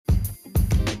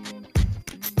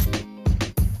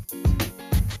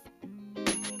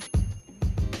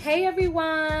Hey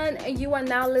everyone, you are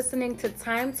now listening to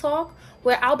Thyme Talk,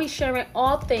 where I'll be sharing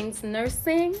all things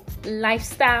nursing,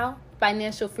 lifestyle,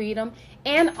 financial freedom,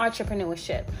 and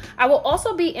entrepreneurship. I will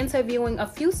also be interviewing a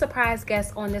few surprise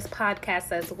guests on this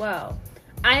podcast as well.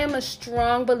 I am a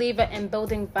strong believer in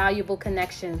building valuable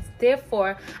connections.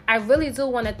 Therefore, I really do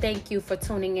want to thank you for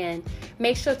tuning in.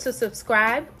 Make sure to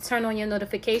subscribe, turn on your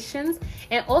notifications,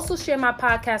 and also share my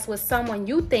podcast with someone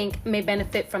you think may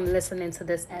benefit from listening to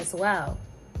this as well.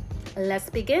 Let's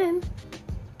begin.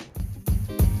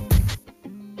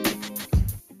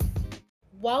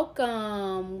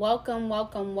 Welcome.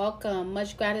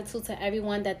 Much gratitude to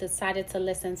everyone that decided to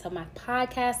listen to my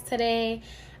podcast today.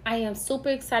 I am super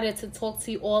excited to talk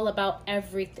to you all about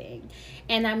everything.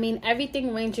 And I mean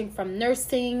everything ranging from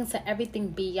nursing to everything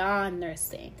beyond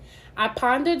nursing. I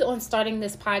pondered on starting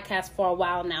this podcast for a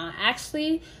while now.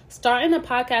 Actually, starting a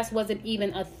podcast wasn't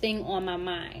even a thing on my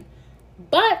mind.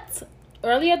 But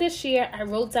earlier this year, I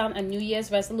wrote down a New Year's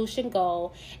resolution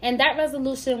goal, and that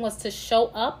resolution was to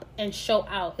show up and show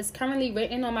out. It's currently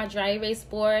written on my dry erase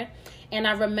board, and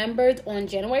I remembered on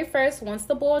January 1st, once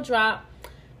the ball dropped,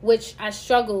 which I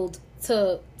struggled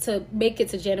to make it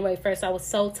to January 1st. I was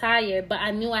so tired, but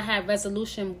I knew I had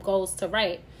resolution goals to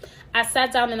write. I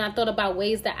sat down and I thought about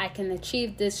ways that I can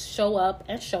achieve this show up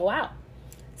and show out.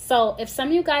 So if some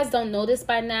of you guys don't know this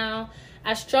by now,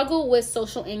 I struggle with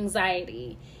social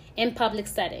anxiety in public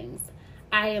settings.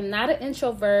 I am not an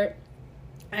introvert.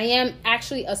 I am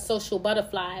actually a social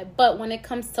butterfly, but when it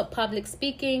comes to public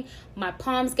speaking, my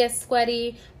palms get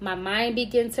sweaty, my mind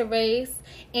begins to race,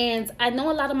 and I know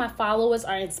a lot of my followers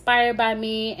are inspired by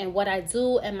me and what I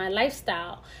do and my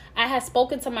lifestyle. I had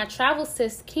spoken to my travel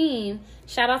sis, Keem,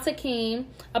 shout out to Keem,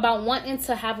 about wanting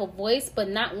to have a voice but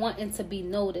not wanting to be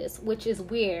noticed, which is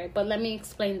weird, but let me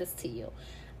explain this to you.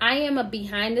 I am a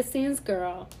behind the scenes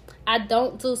girl. I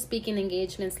don't do speaking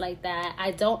engagements like that.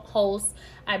 I don't host.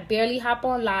 I barely hop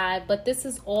on live, but this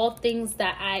is all things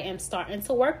that I am starting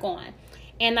to work on.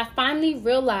 And I finally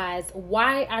realized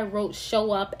why I wrote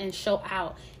Show Up and Show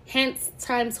Out, hence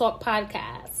Thyme Talk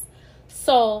podcast.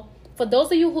 So for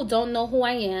those of you who don't know who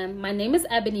I am, my name is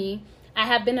Ebony. I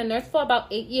have been a nurse for about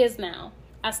 8 years now.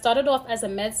 I started off as a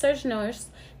med-surg nurse,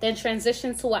 then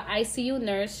transitioned to an ICU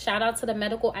nurse. Shout out to the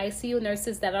medical ICU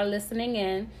nurses that are listening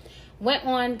in. Went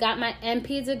on, got my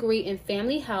NP degree in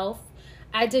family health.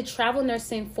 I did travel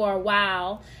nursing for a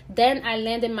while. Then I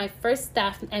landed my first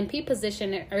staff NP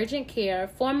position in urgent care.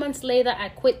 4 months later, I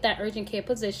quit that urgent care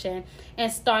position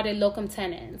and started locum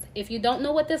tenens. If you don't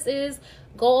know what this is,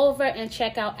 go over and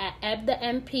check out at Eb the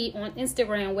NP on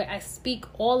Instagram, where I speak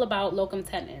all about locum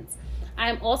tenens. I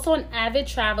am also an avid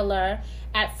traveler.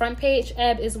 At Front Page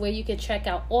Eb is where you can check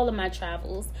out all of my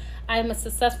travels. I am a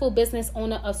successful business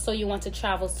owner of So You Want to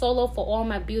Travel Solo for all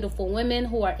my beautiful women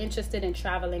who are interested in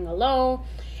traveling alone.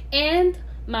 And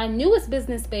my newest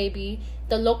business baby,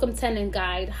 the Locum Tenens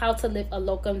Guide, How to Live a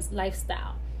Locum's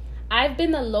Lifestyle. I've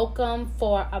been a locum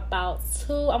for about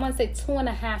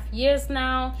 2.5 years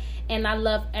now, and I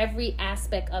love every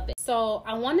aspect of it. So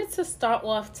I wanted to start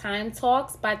off Thyme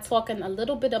Talks by talking a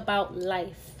little bit about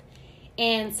life.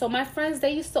 And so my friends,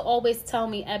 they used to always tell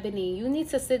me, Ebony, you need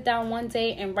to sit down one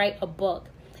day and write a book.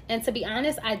 And to be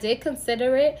honest, I did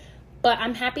consider it, but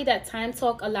I'm happy that Thyme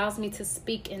Talk allows me to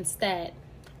speak instead.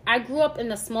 I grew up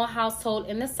in a small household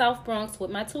in the South Bronx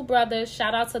with my 2 brothers.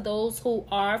 Shout out to those who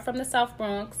are from the South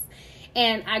Bronx.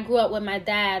 And I grew up with my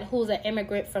dad, who's an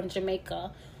immigrant from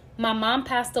Jamaica. My mom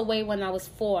passed away when I was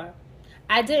 4.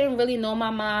 I didn't really know my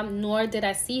mom, nor did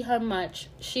I see her much.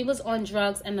 She was on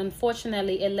drugs, and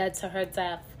unfortunately, it led to her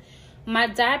death. My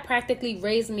dad practically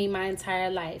raised me my entire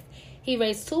life. He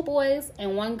raised 2 boys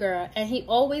and 1 girl, and he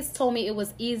always told me it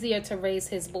was easier to raise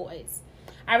his boys.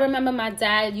 I remember my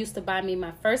dad used to buy me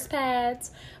my first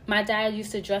pads. My dad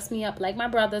used to dress me up like my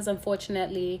brothers,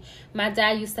 unfortunately. My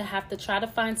dad used to have to try to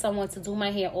find someone to do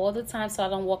my hair all the time so I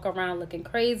don't walk around looking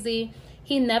crazy.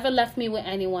 He never left me with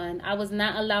anyone. I was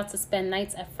not allowed to spend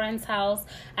nights at friends' house.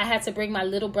 I had to bring my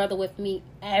little brother with me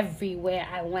everywhere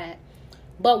I went.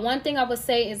 But one thing I would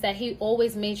say is that he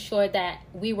always made sure that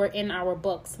we were in our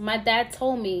books. My dad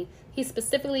he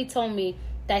specifically told me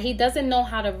that he doesn't know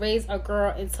how to raise a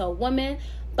girl into a woman,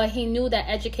 but he knew that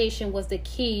education was the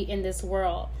key in this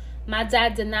world. My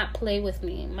dad did not play with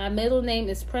me. My middle name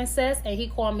is Princess, and he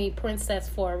called me Princess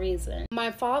for a reason.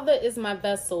 My father is my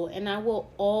vessel, and I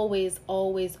will always,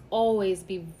 always, always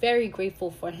be very grateful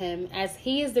for him, as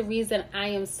he is the reason I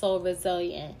am so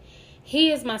resilient.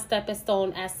 He is my stepping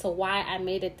stone as to why I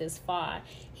made it this far.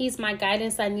 He's my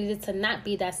guidance I needed to not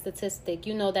be that statistic.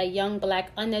 You know, that young,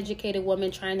 black, uneducated woman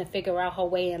trying to figure out her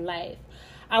way in life.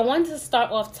 I wanted to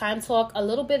start off Time Talk a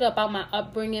little bit about my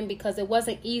upbringing because it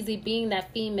wasn't easy being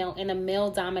that female in a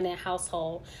male-dominant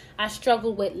household. I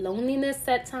struggled with loneliness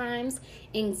at times,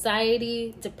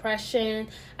 anxiety, depression.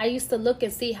 I used to look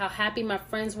and see how happy my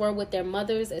friends were with their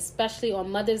mothers, especially on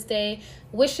Mother's Day,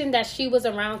 wishing that she was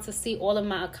around to see all of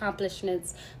my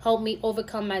accomplishments, help me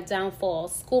overcome my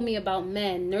downfalls, school me about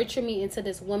men, nurture me into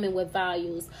this woman with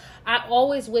values. I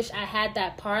always wish I had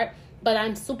that part, but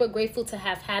I'm super grateful to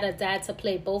have had a dad to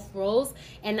play both roles,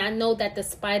 and I know that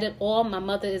despite it all, my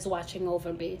mother is watching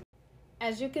over me.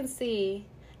 As you can see,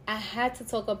 I had to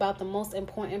talk about the most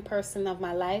important person of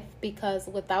my life because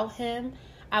without him,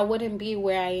 I wouldn't be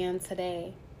where I am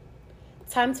today.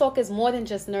 Time Talk is more than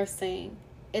just nursing.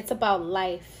 It's about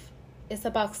life. It's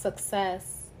about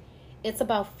success. It's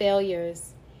about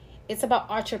failures. It's about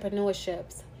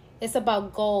entrepreneurships. It's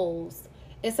about goals.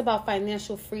 It's about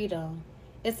financial freedom.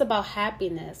 It's about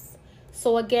happiness.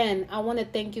 So again, I want to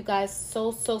thank you guys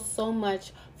so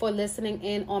much for listening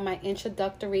in on my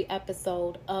introductory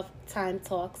episode of Time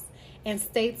Talks. And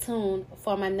stay tuned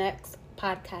for my next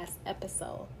podcast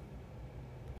episode.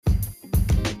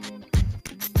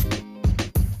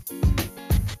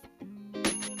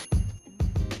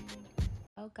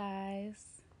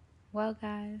 Well,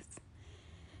 guys,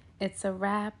 it's a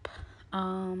wrap.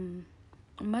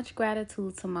 Much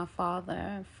gratitude to my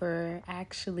father for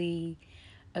actually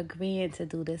agreeing to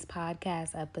do this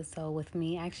podcast episode with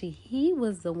me. Actually, he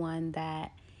was the one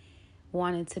that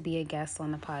wanted to be a guest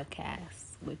on the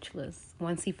podcast, which was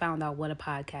once he found out what a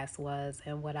podcast was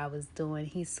and what I was doing.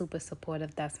 He's super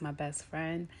supportive. That's my best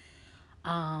friend.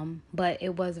 But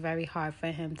it was very hard for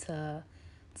him to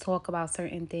talk about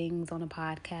certain things on a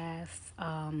podcast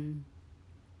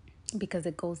because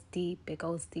it goes deep.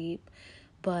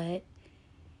 But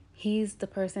he's the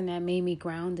person that made me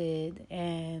grounded,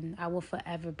 and I will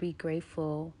forever be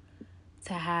grateful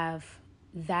to have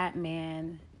that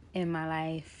man in my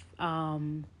life.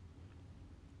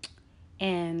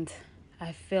 And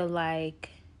I feel like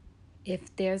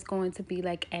if there's going to be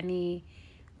like any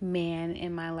man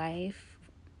in my life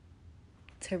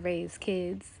to raise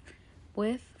kids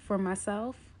with for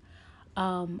myself,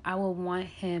 I would want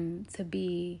him to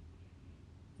be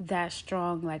that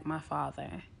strong like my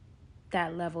father,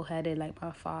 that level-headed like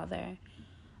my father.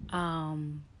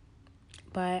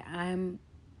 But I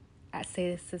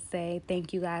say this to say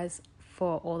thank you guys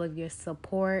for all of your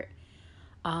support.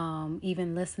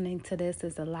 Even listening to this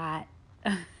is a lot.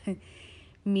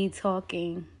 Me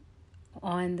talking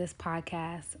on this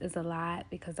podcast is a lot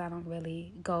because I don't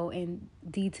really go in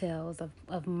details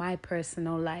of my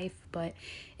personal life, but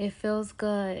it feels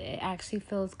good. It actually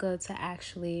feels good to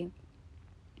actually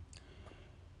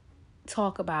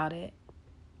talk about it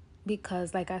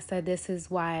because, like I said, this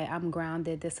is why I'm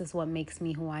grounded. This is what makes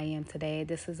me who I am today.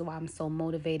 This is why I'm so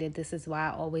motivated. This is why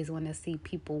I always want to see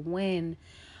people win.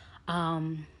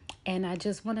 And I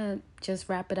just want to just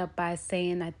wrap it up by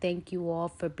saying I thank you all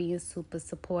for being super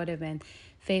supportive and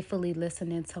faithfully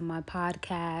listening to my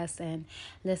podcast and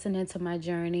listening to my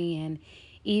journey and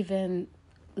even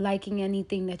liking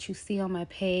anything that you see on my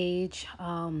page,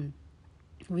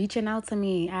 reaching out to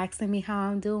me, asking me how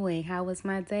I'm doing, how was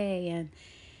my day. And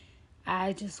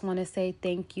I just want to say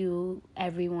thank you,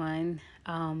 everyone.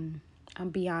 I'm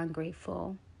beyond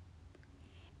grateful.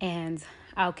 And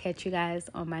I'll catch you guys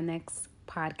on my next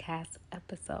podcast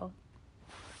episode.